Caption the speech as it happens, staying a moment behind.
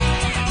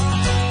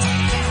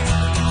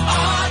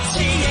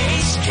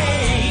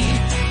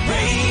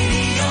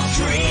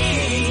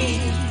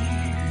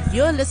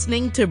You're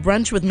listening to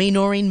Brunch with me,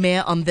 Noreen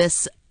Mayer, on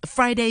this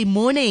Friday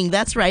morning.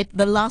 That's right,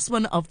 the last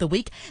one of the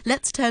week.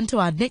 Let's turn to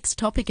our next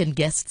topic and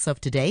guests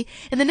of today.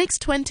 In the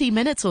next 20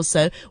 minutes or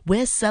so,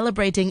 we're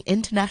celebrating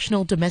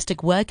International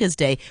Domestic Workers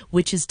Day,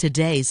 which is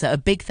today. So a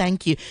big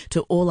thank you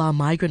to all our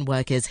migrant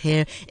workers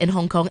here in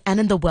Hong Kong and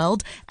in the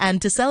world. And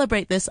to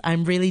celebrate this,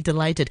 I'm really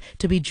delighted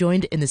to be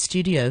joined in the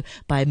studio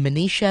by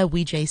Manisha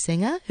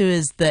Wijesinghe, who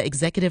is the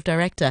Executive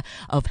Director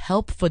of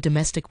Help for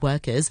Domestic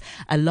Workers,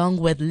 along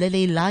with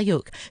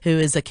Layug, who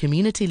is a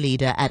community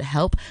leader at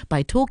Help,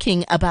 by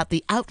talking about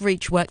the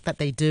outreach work that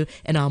they do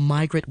in our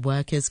migrant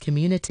workers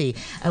community.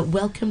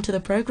 Welcome to the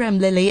program,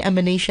 Lily and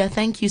Manisha.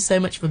 Thank you so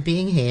much for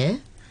being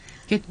here.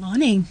 Good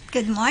morning.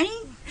 Good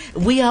morning.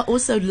 We are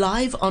also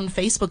live on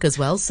Facebook as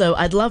well, so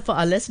I'd love for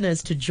our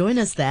listeners to join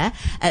us there.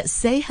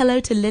 Say hello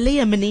to Lily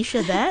and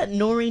Manisha there,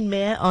 Noreen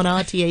Mayer on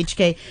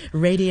RTHK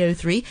Radio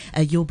 3.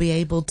 You'll be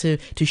able to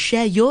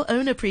share your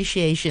own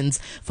appreciations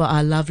for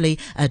our lovely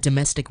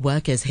domestic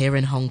workers here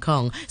in Hong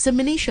Kong. So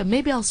Manisha,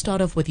 maybe I'll start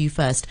off with you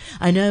first.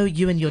 I know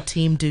you and your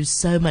team do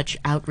so much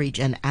outreach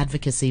and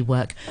advocacy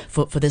work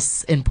for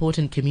this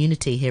important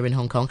community here in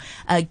Hong Kong.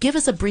 Give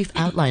us a brief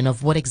outline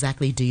of what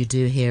exactly do you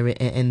do here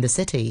in the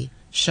city?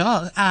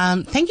 Sure.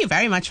 Thank you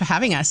very much for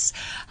having us.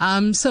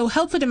 So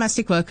Help for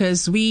Domestic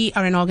Workers, we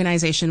are an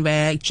organization.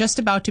 We're just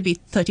about to be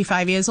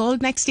 35 years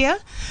old next year.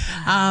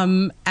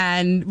 And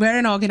we're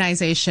an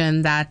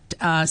organization that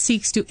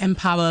seeks to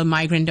empower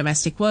migrant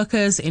domestic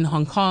workers in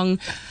Hong Kong,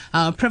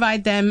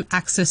 provide them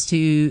access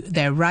to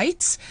their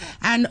rights,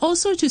 and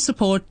also to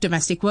support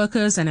domestic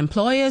workers and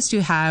employers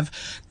to have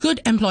good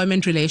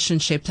employment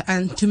relationships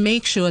and to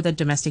make sure that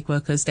domestic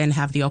workers then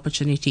have the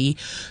opportunity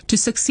to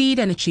succeed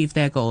and achieve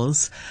their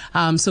goals.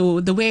 So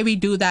the way we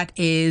do that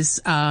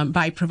is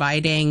by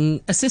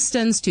providing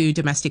assistance to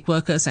domestic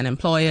workers and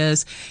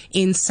employers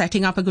in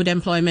setting up a good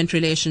employment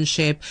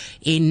relationship,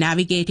 in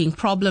navigating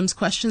problems,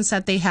 questions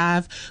that they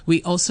have.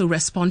 We also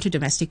respond to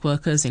domestic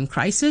workers in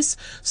crisis.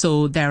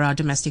 So there are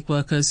domestic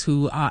workers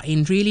who are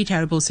in really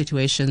terrible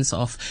situations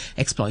of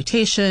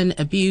exploitation,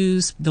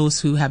 abuse, those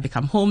who have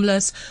become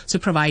homeless. So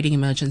providing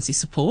emergency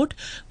support.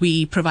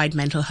 We provide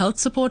mental health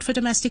support for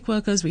domestic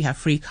workers. We have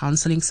free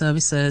counseling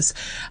services.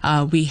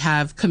 We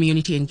have community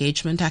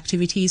engagement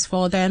activities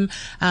for them,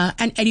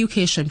 and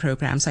education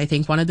programs. I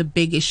think one of the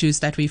big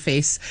issues that we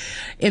face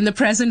in the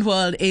present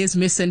world is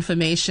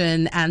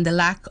misinformation and the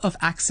lack of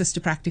access to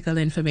practical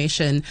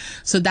information.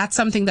 So that's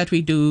something that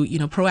we do,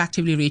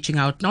 proactively reaching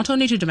out not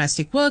only to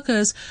domestic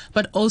workers,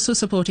 but also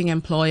supporting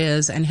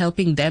employers and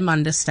helping them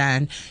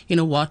understand,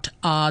 what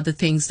are the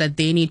things that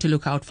they need to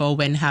look out for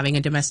when having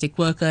a domestic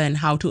worker and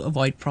how to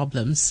avoid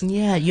problems.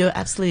 Yeah, you're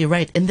absolutely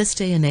right. In this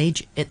day and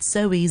age, it's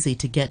so easy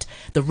to get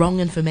the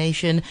wrong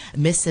information,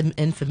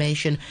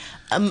 misinformation.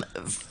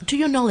 To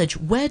your knowledge,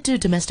 where do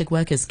domestic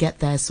workers get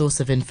their source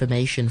of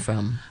information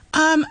from?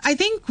 I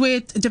think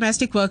with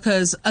domestic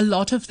workers, a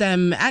lot of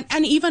them,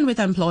 and even with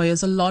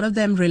employers, a lot of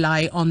them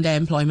rely on their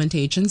employment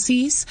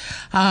agencies.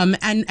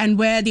 And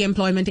where the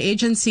employment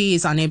agency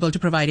is unable to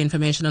provide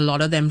information, a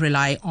lot of them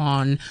rely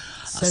on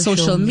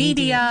social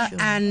media sure.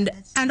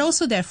 and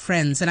also their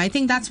friends. And I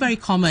think that's very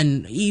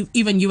common.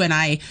 Even you and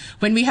I,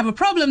 when we have a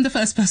problem, the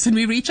first person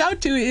we reach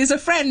out to is a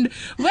friend,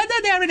 whether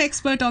they're an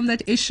expert on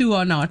that issue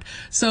or not.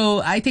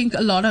 So I think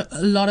a lot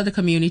of the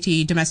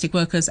community, domestic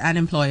workers and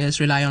employers,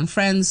 rely on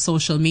friends,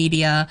 social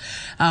media,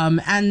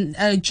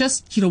 and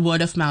just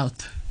word of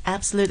mouth.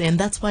 Absolutely, and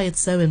that's why it's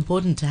so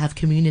important to have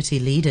community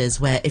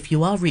leaders where if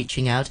you are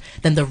reaching out,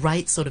 then the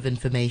right sort of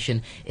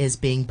information is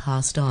being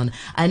passed on.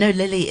 I know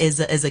Lily is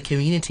a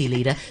community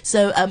leader,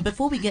 so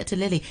before we get to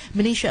Lily,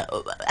 Manisha,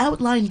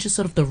 outline just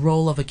sort of the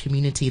role of a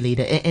community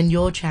leader. In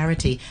your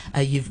charity,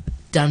 you've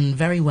done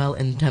very well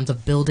in terms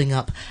of building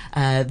up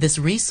this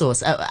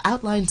resource.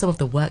 Outline some of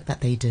the work that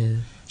they do.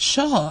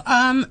 Sure.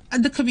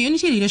 The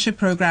community leadership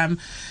program,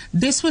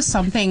 this was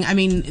something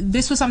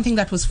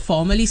that was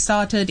formally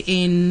started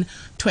in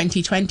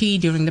 2020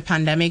 during the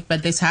pandemic,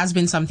 but this has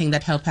been something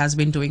that Help has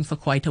been doing for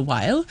quite a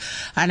while.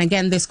 And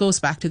again, this goes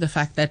back to the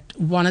fact that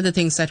one of the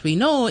things that we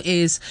know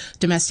is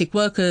domestic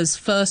workers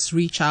first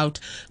reach out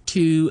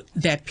to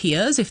their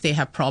peers if they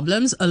have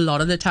problems. A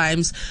lot of the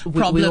times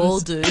problems... We all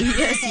do.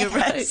 Yes, you're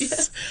right.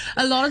 Yes.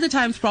 A lot of the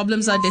times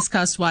problems are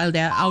discussed while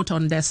they're out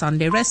on their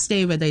Sunday rest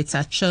day, whether it's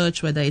at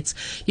church, whether it's,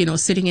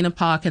 sitting in a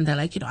park, and they're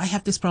like, I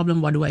have this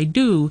problem, what do I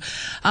do?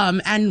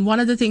 And one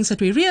of the things that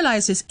we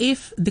realize is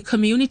if the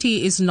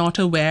community is not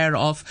aware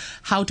of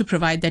how to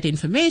provide that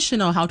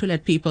information or how to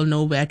let people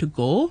know where to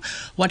go,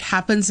 what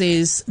happens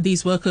is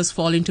these workers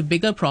fall into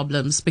bigger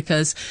problems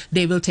because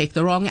they will take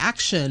the wrong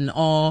action,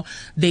 or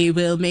they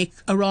will make make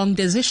a wrong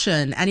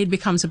decision and it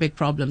becomes a big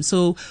problem.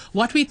 So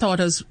what we thought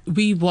is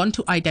we want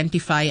to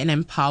identify and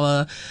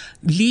empower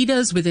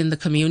leaders within the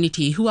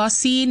community who are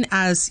seen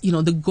as,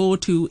 the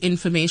go-to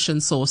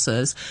information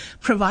sources,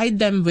 provide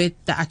them with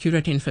the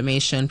accurate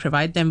information,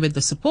 provide them with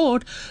the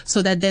support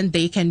so that then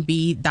they can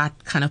be that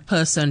kind of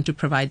person to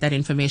provide that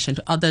information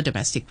to other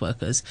domestic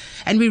workers.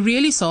 And we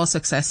really saw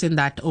success in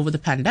that over the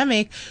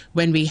pandemic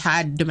when we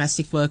had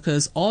domestic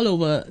workers all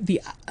over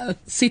the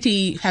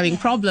city having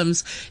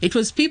problems. It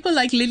was people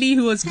like Lily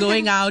who was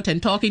going out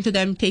and talking to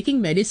them,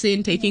 taking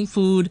medicine, taking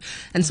food,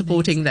 and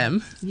supporting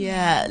them.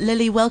 Yeah,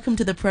 Lily, welcome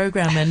to the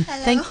program, and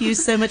thank you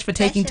so much for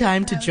taking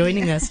time to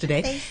joining us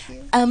today. Thank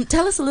you.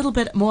 Tell us a little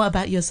bit more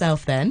about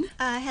yourself then.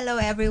 Hello,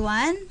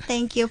 everyone.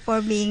 Thank you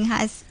for being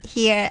us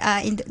here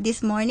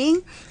this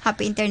morning.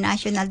 Happy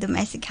International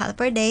Domestic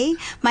Helper Day.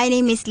 My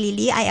name is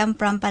Lily. I am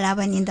from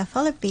Palawan in the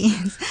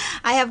Philippines.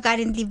 I have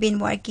currently been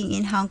working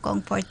in Hong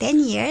Kong for 10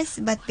 years,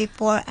 but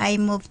before I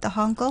moved to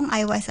Hong Kong,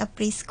 I was a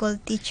preschool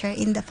teacher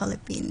in the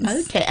Philippines.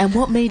 Okay, and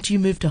what made you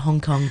move to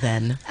Hong Kong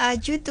then?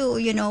 Due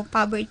to,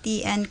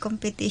 poverty and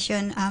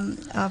competition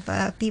of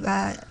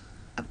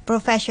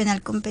professional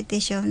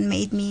competition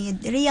made me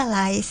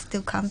realize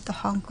to come to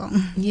Hong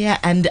Kong. Yeah,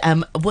 and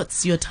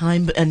what's your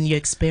time and your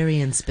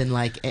experience been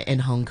like in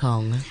Hong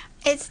Kong?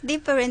 It's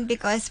different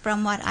because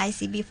from what I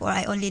see before,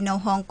 I only know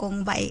Hong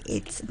Kong by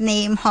its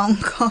name, Hong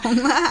Kong.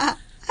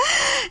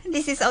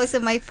 This is also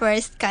my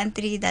first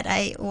country that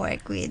I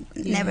work with.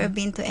 Yeah. Never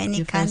been to any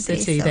Your first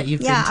country. city that you've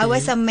been to. I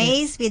was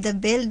amazed with the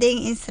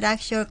building in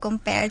structure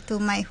compared to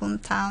my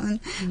hometown,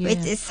 which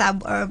is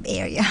suburb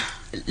area.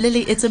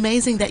 Lily, it's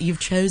amazing that you've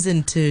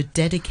chosen to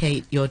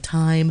dedicate your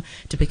time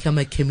to become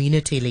a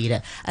community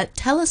leader.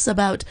 Tell us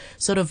about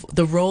sort of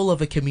the role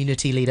of a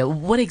community leader.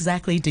 What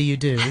exactly do you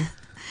do?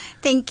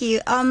 Thank you.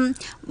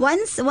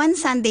 One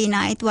Sunday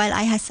night, while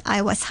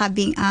I was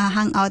having a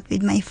hangout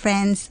with my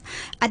friends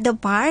at the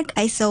park,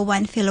 I saw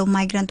one fellow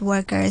migrant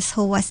workers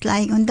who was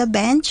lying on the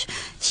bench.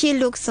 She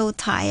looked so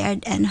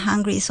tired and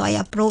hungry, so I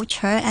approached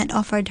her and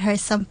offered her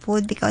some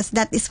food because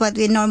that is what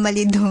we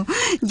normally do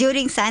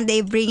during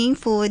Sunday, bringing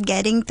food,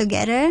 getting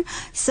together.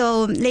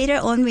 So later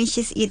on, when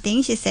she's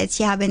eating, she said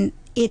she haven't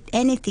eat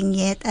anything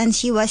yet, and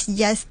she was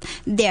just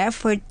there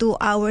for 2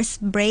 hours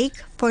break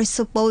for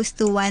supposed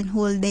to one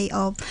whole day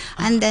off.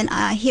 And then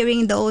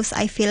hearing those,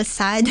 I feel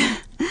sad.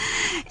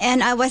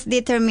 And I was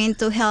determined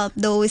to help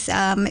those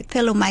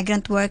fellow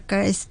migrant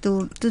workers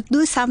to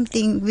do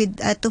something with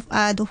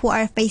who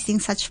are facing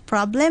such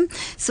problem.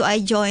 So I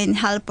joined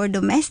Help for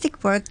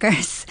Domestic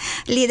Workers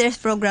Leaders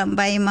Program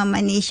by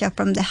Manisha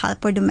from the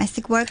Help for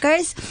Domestic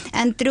Workers.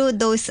 And through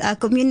those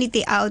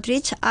community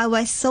outreach, I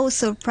was so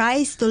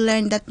surprised to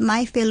learn that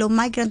my fellow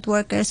migrant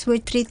workers were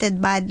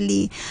treated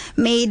badly,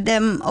 made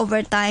them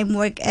overtime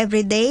work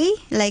every day,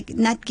 like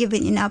not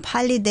given enough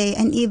holiday,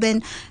 and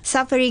even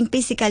suffering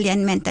physically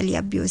and mentally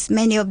abused.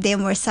 Many of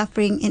them were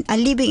suffering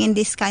and living in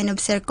this kind of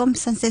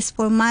circumstances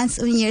for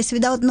months or years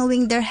without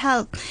knowing their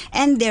help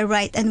and their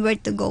right and where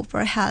to go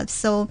for help.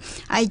 So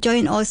I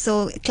joined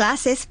also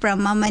classes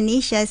from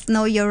Manisha's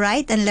Know Your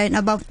Right and learn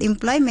about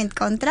employment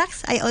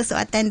contracts. I also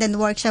attended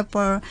workshop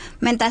for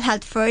mental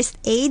health first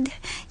aid,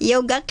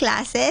 yoga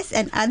classes,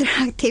 and other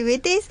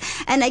activities.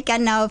 And I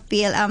can now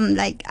feel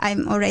like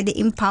I'm already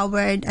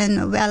empowered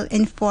and well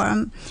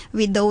informed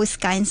with those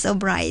kinds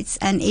of rights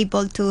and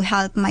able to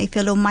help my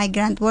fellow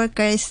migrant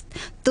workers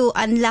to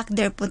unlock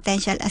their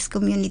potential as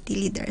community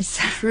leaders.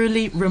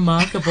 Truly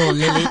remarkable,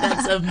 Lily.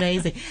 That's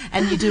amazing.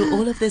 And you do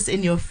all of this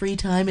in your free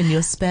time, in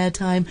your spare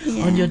time,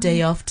 on your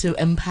day off to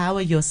empower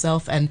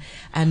yourself and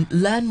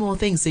learn more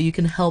things so you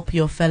can help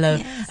your fellow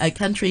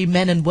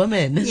countrymen and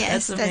women.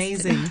 Yes, that's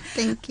amazing.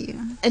 Thank you.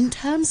 In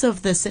terms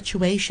of the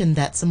situation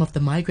that some of the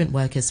migrant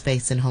workers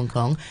face in Hong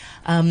Kong,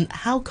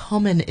 how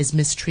common is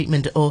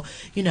mistreatment, or,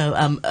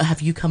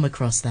 have you come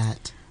across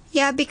that?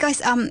 Yeah,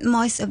 because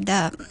most of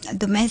the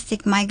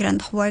domestic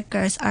migrant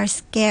workers are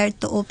scared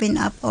to open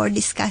up or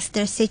discuss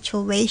their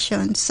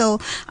situation. So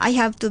I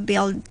have to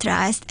build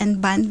trust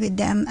and bond with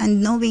them,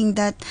 and knowing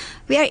that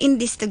we are in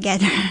this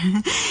together.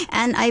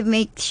 And I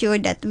make sure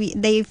that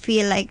they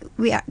feel like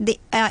we are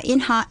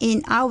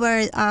in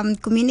our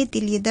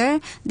community leader.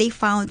 They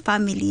found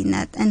family,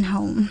 not and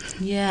home.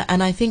 Yeah,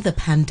 and I think the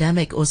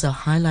pandemic also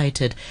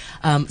highlighted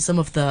some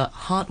of the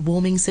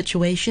heartwarming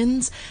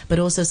situations, but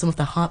also some of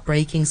the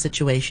heartbreaking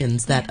situations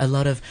that a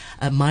lot of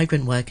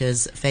migrant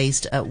workers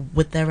faced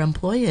with their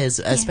employers,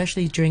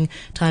 especially during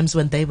times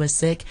when they were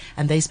sick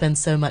and they spent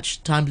so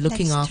much time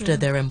looking after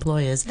their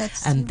employers,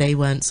 and they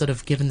weren't sort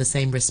of given the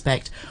same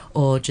respect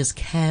or just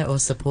care or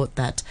support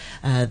that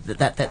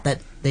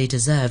they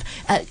deserve.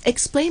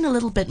 Explain a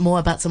little bit more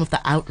about some of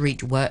the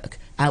outreach work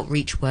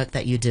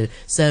that you do.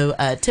 So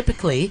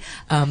typically,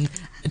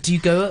 do you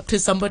go up to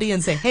somebody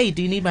and say, "Hey,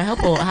 do you need my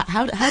help?" Or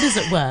how does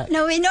it work?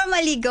 No, we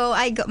normally go.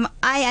 I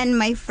and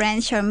my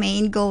friend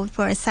Charmaine go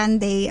for a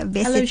Sunday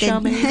visit.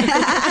 Hello,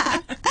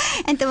 Charmaine.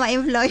 And to my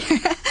employer,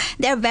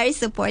 they're very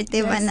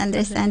supportive and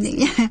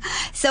understanding.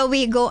 So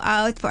we go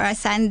out for a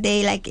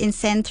Sunday, like in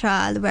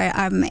Central, where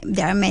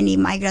there are many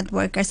migrant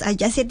workers are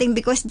just sitting,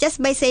 because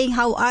just by saying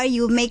how are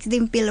you makes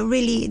them feel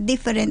really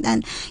different.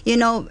 And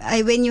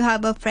when you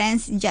have a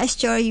friend's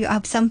gesture, you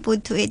have some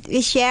food to eat,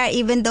 we share,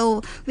 even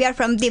though we are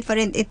from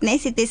different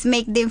ethnicities,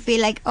 make them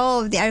feel like,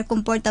 oh, they are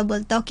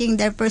comfortable talking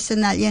their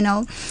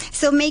personal,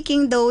 so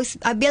making those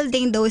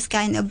building those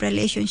kind of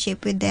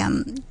relationship with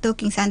them,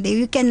 talking Sunday,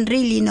 you can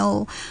really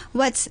know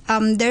what's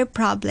their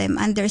problem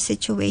and their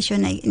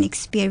situation and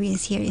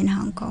experience here in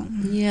Hong Kong.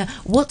 Yeah.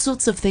 What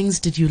sorts of things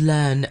did you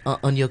learn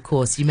on your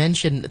course? You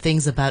mentioned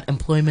things about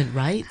employment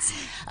rights.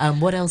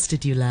 What else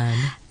did you learn?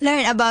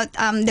 Learn about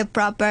the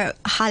proper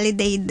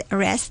holiday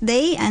rest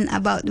day, and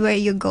about where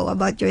you go,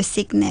 about your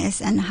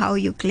sickness and how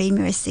you claim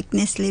your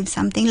sickness leave,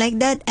 something like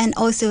that. And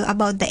also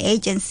about the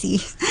agency.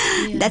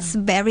 Yeah. That's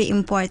very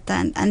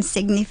important and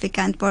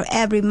significant for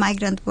every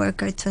migrant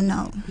worker to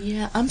know.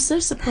 Yeah, I'm so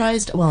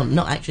surprised. Well,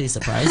 not actually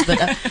surprised, but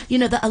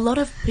that a lot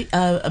of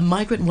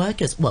migrant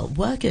workers,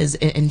 workers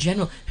in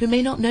general, who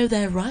may not know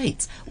their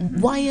rights.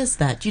 Why is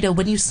that?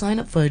 When you sign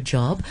up for a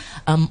job,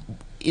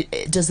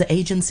 does the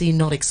agency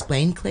not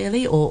explain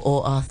clearly,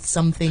 or are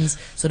some things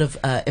sort of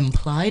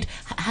implied?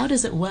 How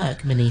does it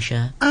work,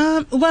 Manisha?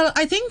 Well,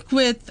 I think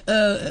with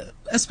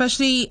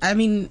especially,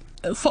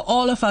 for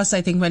all of us,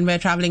 I think when we're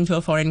traveling to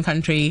a foreign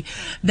country,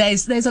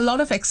 there's a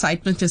lot of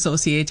excitement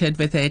associated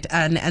with it,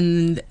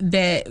 and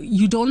there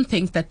you don't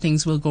think that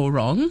things will go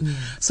wrong.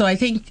 So I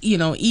think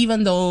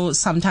even though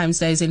sometimes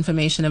there's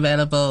information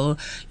available,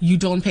 you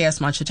don't pay as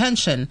much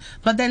attention.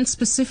 But then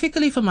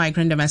specifically for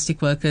migrant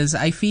domestic workers,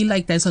 I feel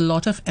like there's a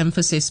lot of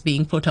emphasis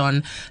being put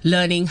on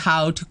learning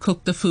how to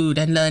cook the food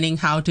and learning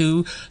how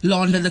to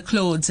launder the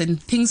clothes and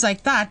things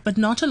like that, but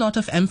not a lot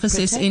of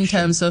emphasis in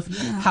terms of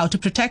how to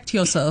protect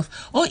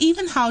yourself, or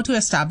even how to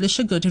establish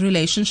a good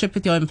relationship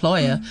with your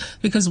employer.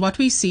 Because what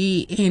we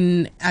see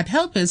at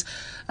HELP is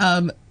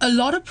a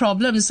lot of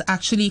problems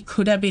actually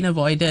could have been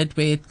avoided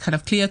with kind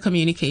of clear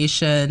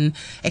communication,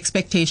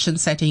 expectation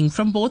setting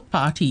from both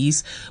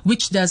parties,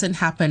 which doesn't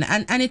happen.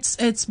 And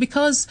it's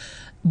because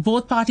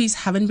both parties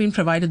haven't been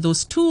provided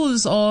those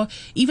tools or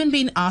even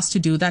been asked to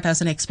do that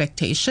as an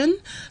expectation.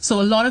 So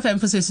a lot of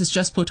emphasis is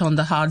just put on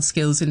the hard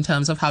skills in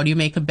terms of how do you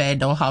make a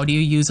bed or how do you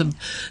use a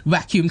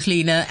vacuum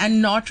cleaner,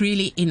 and not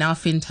really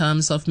enough in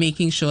terms of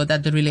making sure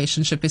that the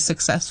relationship is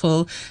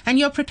successful and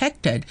you're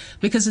protected.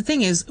 Because the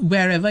thing is,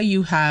 wherever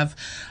you have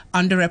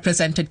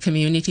underrepresented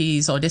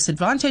communities or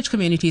disadvantaged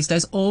communities,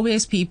 there's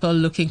always people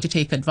looking to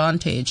take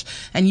advantage.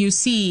 And you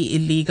see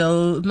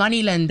illegal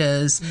money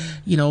lenders,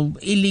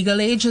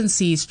 illegal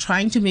agencies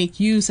trying to make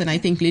use. And I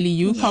think, Lily,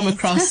 you come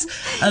across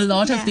a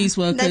lot of these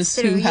workers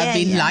who have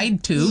been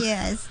lied to.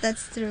 Yes,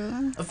 that's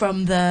true.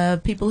 From the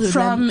people who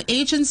From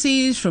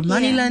agencies, from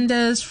money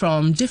lenders,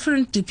 from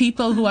different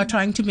people who are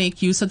trying to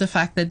make use of the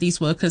fact that these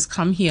workers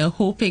come here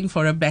hoping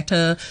for a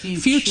better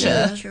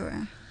future.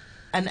 Sure.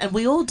 And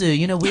we all do,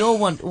 we all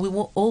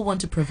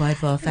want to provide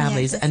for our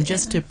families, and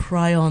just to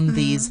pry on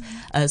these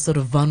sort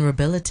of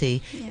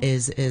vulnerability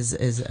is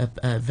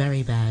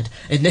very bad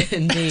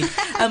indeed.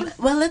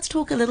 Well, let's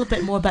talk a little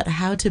bit more about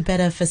how to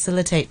better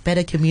facilitate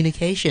better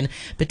communication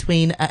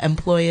between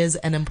employers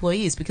and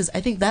employees, because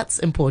I think that's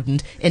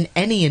important in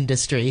any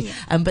industry,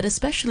 but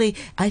especially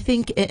I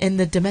think in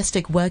the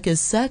domestic workers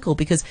circle,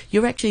 because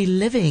you're actually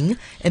living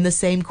in the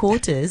same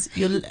quarters.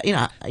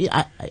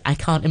 I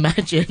can't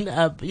imagine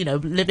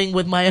living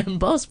with my own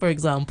boss, for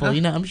example.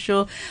 I'm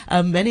sure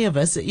many of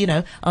us,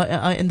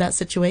 are in that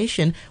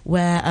situation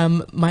where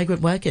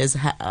migrant workers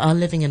are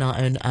living in our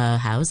own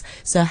house.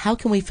 So how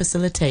can we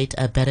facilitate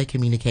better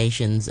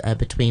communications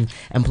between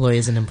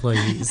employers and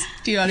employees?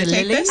 Do you want to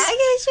take this?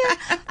 Okay,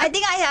 sure. I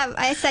think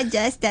I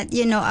suggest that,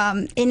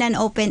 in an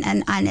open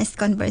and honest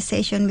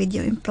conversation with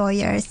your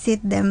employer,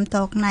 sit them,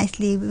 talk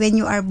nicely when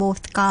you are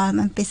both calm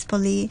and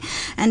peacefully,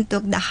 and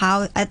talk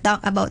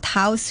about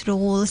house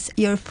rules,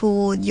 your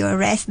food, your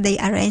rest day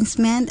arrangement,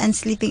 and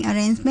sleeping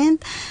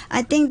arrangement.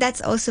 I think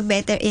that's also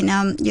better in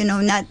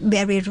not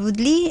very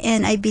rudely,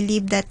 and I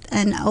believe that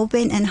an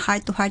open and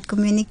heart-to-heart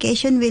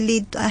communication will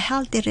lead to a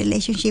healthy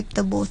relationship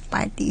to both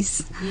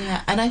parties.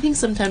 Yeah, and I think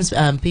sometimes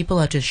people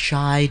are just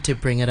shy to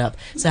bring it up.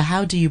 So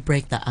how do you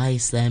break the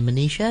ice there,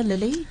 Manisha,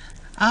 Lily?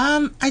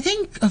 I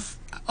think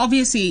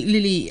obviously,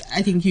 Lily,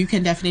 I think you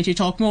can definitely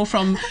talk more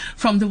from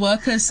the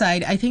workers'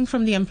 side. I think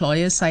from the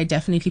employer's side,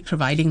 definitely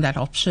providing that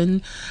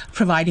option,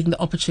 providing the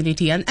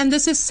opportunity. And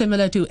this is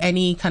similar to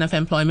any kind of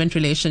employment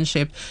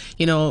relationship,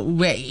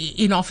 where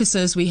in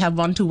offices we have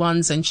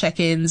one-to-ones and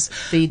check-ins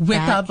with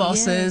our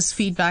bosses,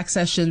 feedback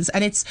sessions.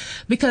 And it's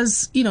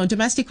because,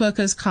 domestic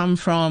workers come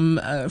from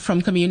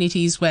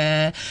communities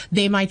where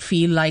they might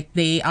feel like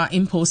they are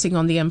imposing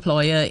on the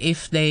employer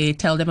if they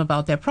tell them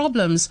about their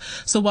problems.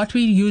 So what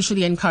we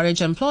usually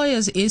encourage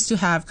employers is to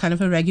have kind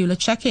of a regular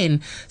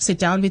check-in, sit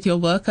down with your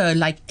worker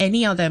like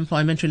any other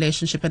employment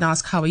relationship and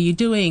ask, how are you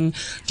doing?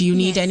 Do you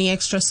need any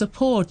extra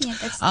support? Yeah,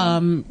 that's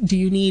true. Do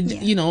you need,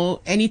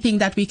 anything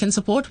that we can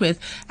support with?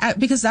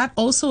 Because that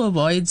also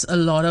avoids a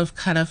lot of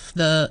kind of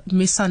the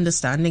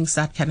misunderstandings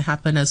that can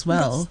happen as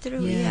well. That's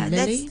true. Yeah,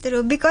 Yeah, Lily? that's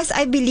true. Because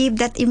I believe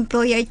that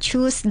employer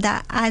choose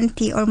the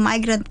anti or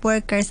migrant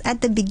workers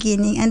at the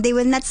beginning, and they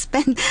will not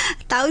spend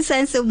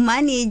thousands of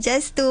money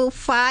just to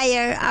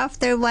fire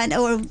after one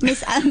or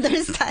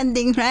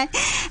misunderstanding, right?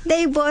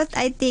 They both,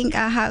 I think,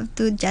 have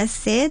to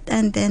just sit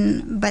and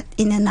then, but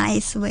in a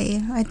nice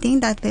way. I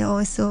think that will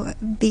also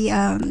be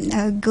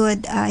a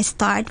good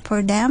start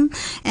for them,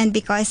 and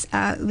because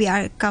we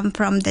are come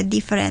from the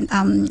different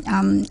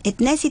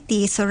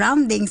ethnicity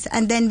surroundings,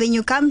 and then when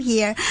you come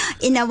here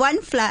in a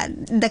one flat,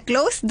 the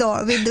closed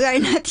door, we are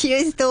not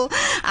used to.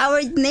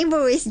 Our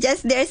neighbor is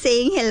just there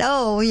saying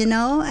hello,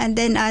 and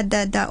then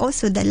the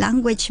also the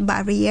language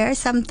barrier.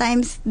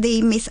 Sometimes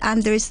they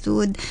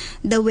misunderstood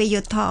the way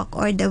you talk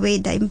or the way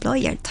the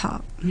employer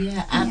talk.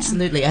 Yeah,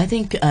 absolutely. I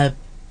think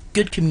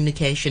good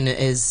communication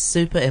is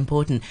super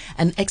important,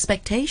 and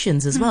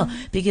expectations as well,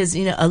 because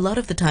a lot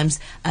of the times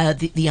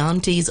the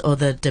aunties or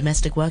the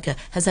domestic worker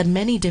has had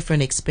many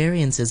different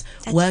experiences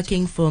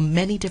working for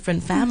many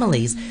different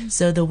families.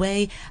 So the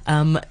way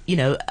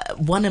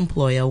one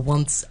employer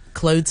wants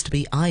clothes to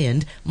be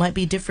ironed might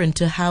be different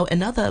to how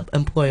another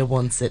employer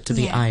wants it to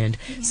be ironed.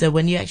 So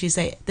when you actually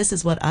say, this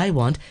is what I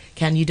want,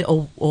 can you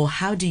do, or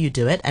how do you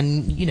do it?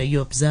 And,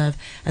 you observe,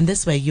 and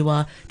this way you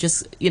are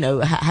just,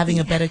 having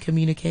a better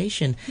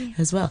communication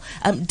as well.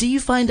 Do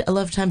you find a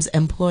lot of times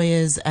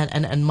employers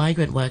and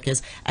migrant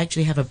workers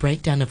actually have a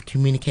breakdown of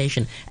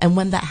communication? And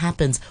when that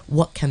happens,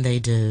 what can they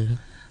do?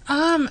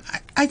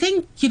 I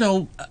think,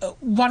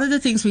 one of the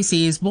things we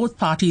see is both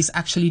parties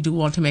actually do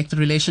want to make the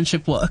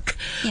relationship work.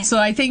 Yeah. So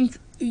I think,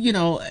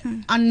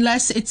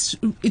 unless it's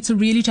a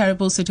really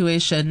terrible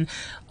situation,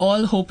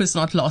 all hope is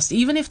not lost.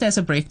 Even if there's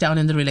a breakdown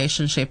in the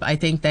relationship, I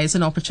think there's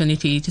an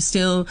opportunity to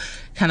still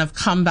kind of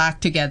come back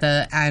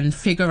together and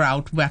figure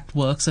out what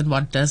works and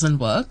what doesn't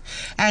work.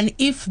 And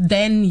if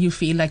then you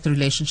feel like the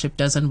relationship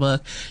doesn't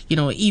work,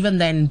 even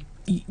then,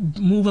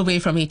 move away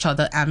from each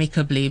other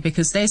amicably,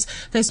 because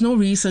there's no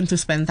reason to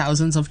spend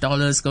thousands of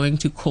dollars going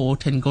to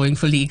court and going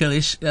for legal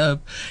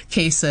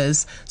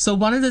cases. So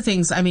one of the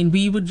things,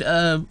 we would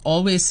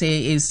always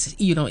say is,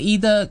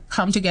 either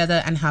come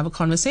together and have a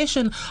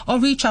conversation or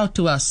reach out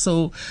to us.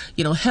 So,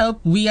 help.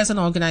 We as an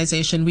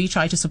organization, we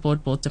try to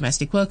support both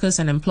domestic workers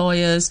and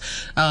employers.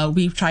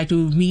 We try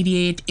to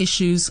mediate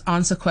issues,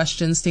 answer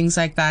questions, things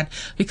like that.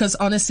 Because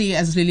honestly,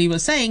 as Lily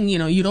was saying,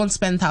 you don't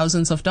spend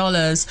thousands of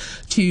dollars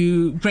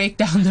to break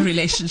down the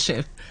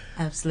relationship.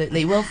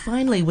 Absolutely. Well,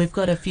 finally, we've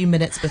got a few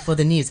minutes before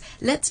the news.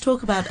 Let's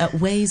talk about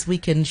ways we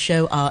can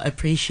show our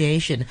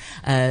appreciation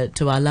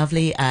to our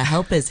lovely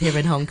helpers here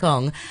in Hong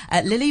Kong.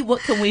 Lily,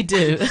 what can we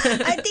do?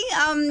 I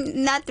think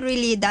not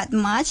really that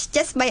much.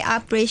 Just by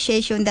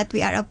appreciation that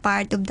we are a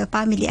part of the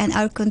family, and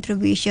our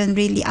contribution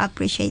really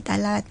appreciate a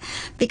lot.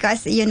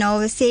 Because,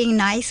 saying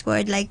nice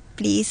word like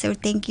please or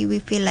thank you, we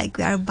feel like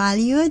we are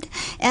valued,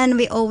 and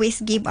we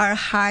always give our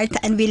heart,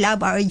 and we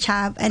love our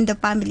job and the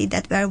family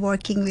that we are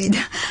working with.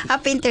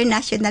 Happy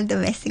International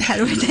Domestic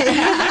Helper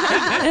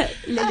Day.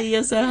 Lily,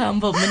 you're so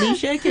humble.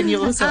 Manisha, can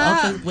you also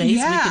offer ways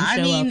we can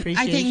show our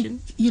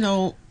appreciation? I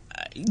think,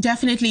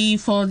 definitely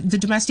for the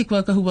domestic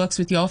worker who works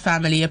with your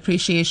family,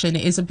 appreciation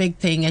is a big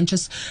thing, and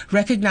just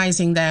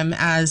recognizing them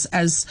as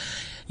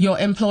your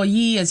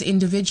employee, as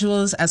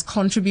individuals, as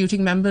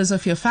contributing members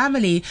of your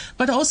family,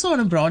 but also on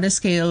a broader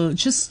scale,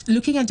 just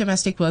looking at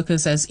domestic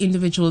workers as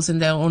individuals in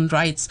their own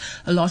rights.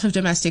 A lot of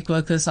domestic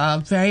workers are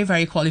very,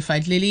 very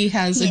qualified. Lily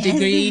has a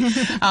degree,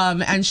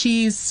 and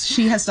she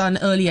has done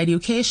early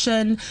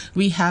education.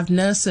 We have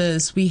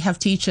nurses, we have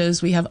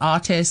teachers, we have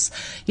artists,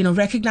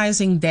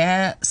 recognizing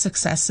their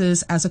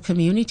successes as a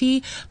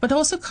community, but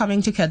also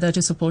coming together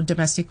to support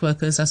domestic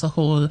workers as a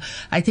whole.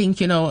 I think,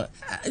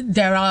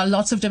 there are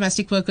lots of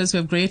domestic workers who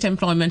have great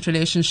employment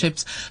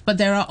relationships, but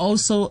there are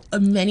also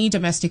many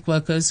domestic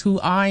workers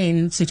who are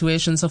in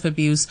situations of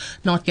abuse,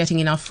 not getting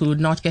enough food,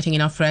 not getting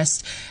enough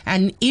rest.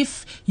 And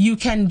if you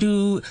can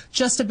do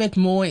just a bit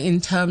more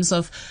in terms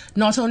of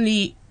not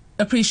only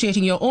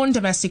appreciating your own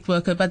domestic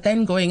worker, but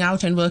then going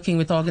out and working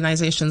with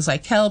organizations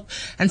like HELP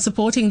and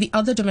supporting the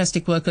other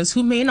domestic workers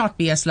who may not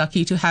be as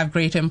lucky to have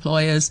great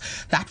employers,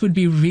 that would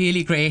be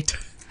really great.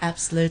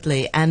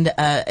 Absolutely. And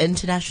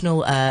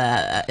International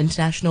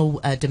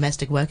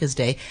Domestic Workers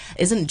Day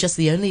isn't just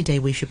the only day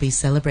we should be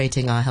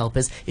celebrating our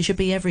helpers. It should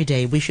be every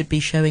day. We should be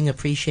showing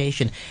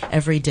appreciation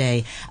every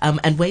day.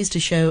 And ways to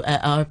show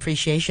our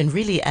appreciation,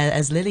 really,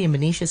 as Lily and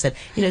Manisha said,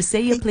 say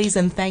your please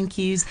and thank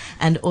yous,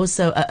 and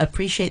also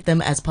appreciate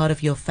them as part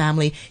of your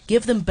family.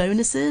 Give them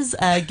bonuses,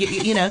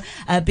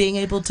 being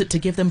able to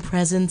give them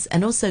presents,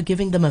 and also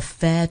giving them a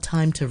fair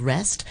time to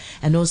rest,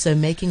 and also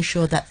making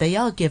sure that they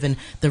are given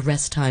the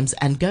rest times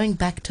and going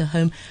back to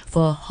home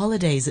for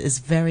holidays is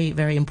very,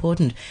 very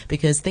important,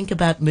 because think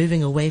about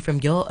moving away from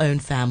your own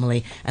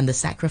family and the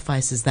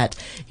sacrifices that,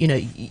 you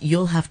know,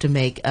 you'll have to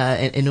make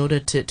in order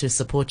to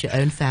support your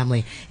own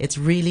family. It's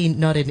really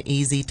not an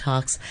easy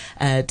task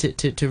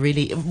to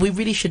really, we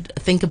really should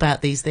think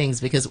about these things,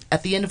 because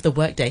at the end of the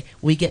workday,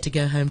 we get to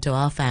go home to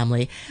our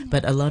family,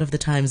 but a lot of the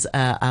times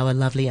our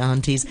lovely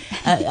aunties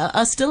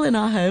are still in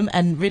our home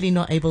and really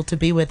not able to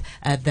be with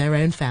their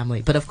own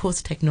family. But of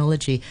course,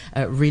 technology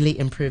really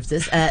improves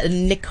this.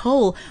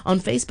 Nicole on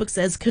Facebook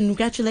says,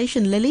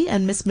 congratulations, Lily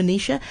and Miss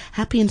Manisha.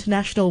 Happy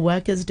International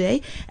Workers'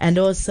 Day. And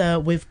also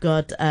we've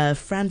got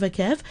Fran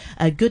Vakev.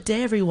 Good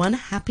day, everyone.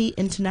 Happy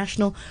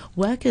International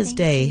Workers'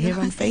 Day here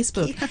on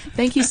Facebook.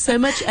 Thank you so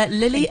much,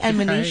 Lily and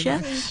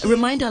Manisha.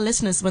 Remind our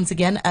listeners once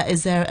again,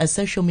 is there a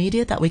social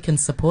media that we can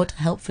support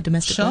Help for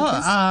Domestic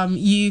Workers? Sure.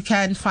 You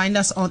can find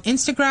us on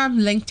Instagram,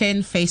 LinkedIn,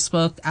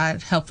 Facebook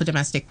at Help for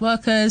Domestic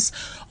Workers,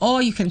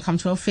 or you can come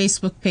to our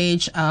Facebook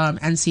page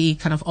and see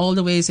kind of all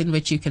the ways in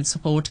which you can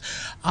support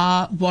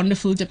our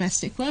wonderful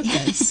domestic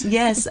workers.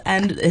 Yes,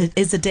 and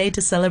it's a day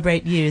to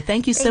celebrate you.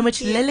 Thank you so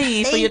much,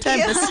 Lily, for your time,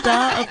 the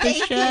star of the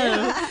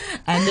show.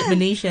 And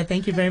Manisha,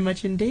 thank you very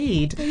much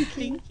indeed. Thank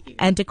you.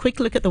 And a quick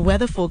look at the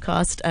weather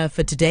forecast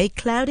for today.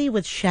 Cloudy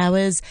with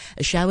showers.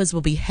 Showers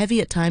will be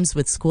heavy at times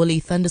with squally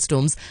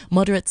thunderstorms,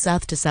 moderate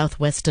south to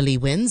southwesterly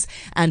winds.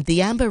 And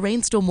the amber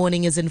rainstorm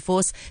warning is in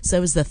force,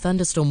 so is the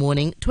thunderstorm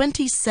warning.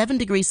 27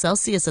 degrees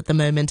Celsius at the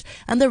moment,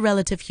 and the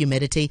relative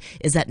humidity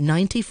is at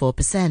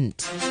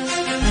 94%.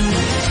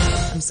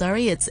 I'm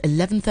sorry, it's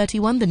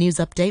 11:31, the news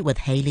update with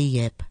Hayley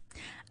Yip.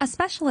 A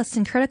specialist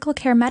in critical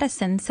care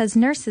medicine says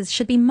nurses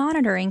should be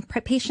monitoring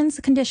patients'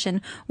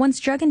 condition once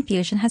drug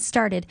infusion has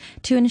started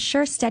to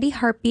ensure steady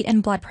heartbeat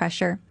and blood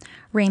pressure.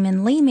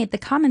 Raymond Lee made the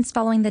comments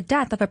following the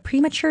death of a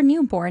premature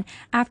newborn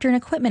after an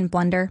equipment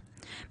blunder.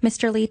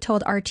 Mr. Lee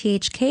told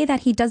RTHK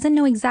that he doesn't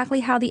know exactly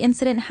how the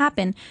incident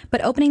happened,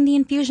 but opening the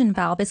infusion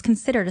valve is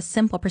considered a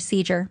simple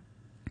procedure.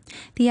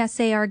 The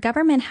SAR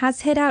government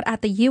has hit out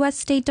at the U.S.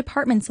 State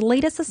Department's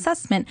latest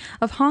assessment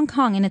of Hong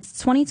Kong in its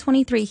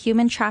 2023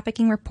 human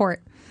trafficking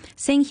report,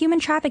 saying human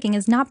trafficking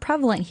is not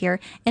prevalent here,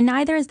 and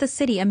neither is the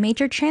city a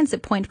major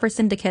transit point for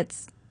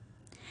syndicates.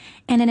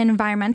 And an environmental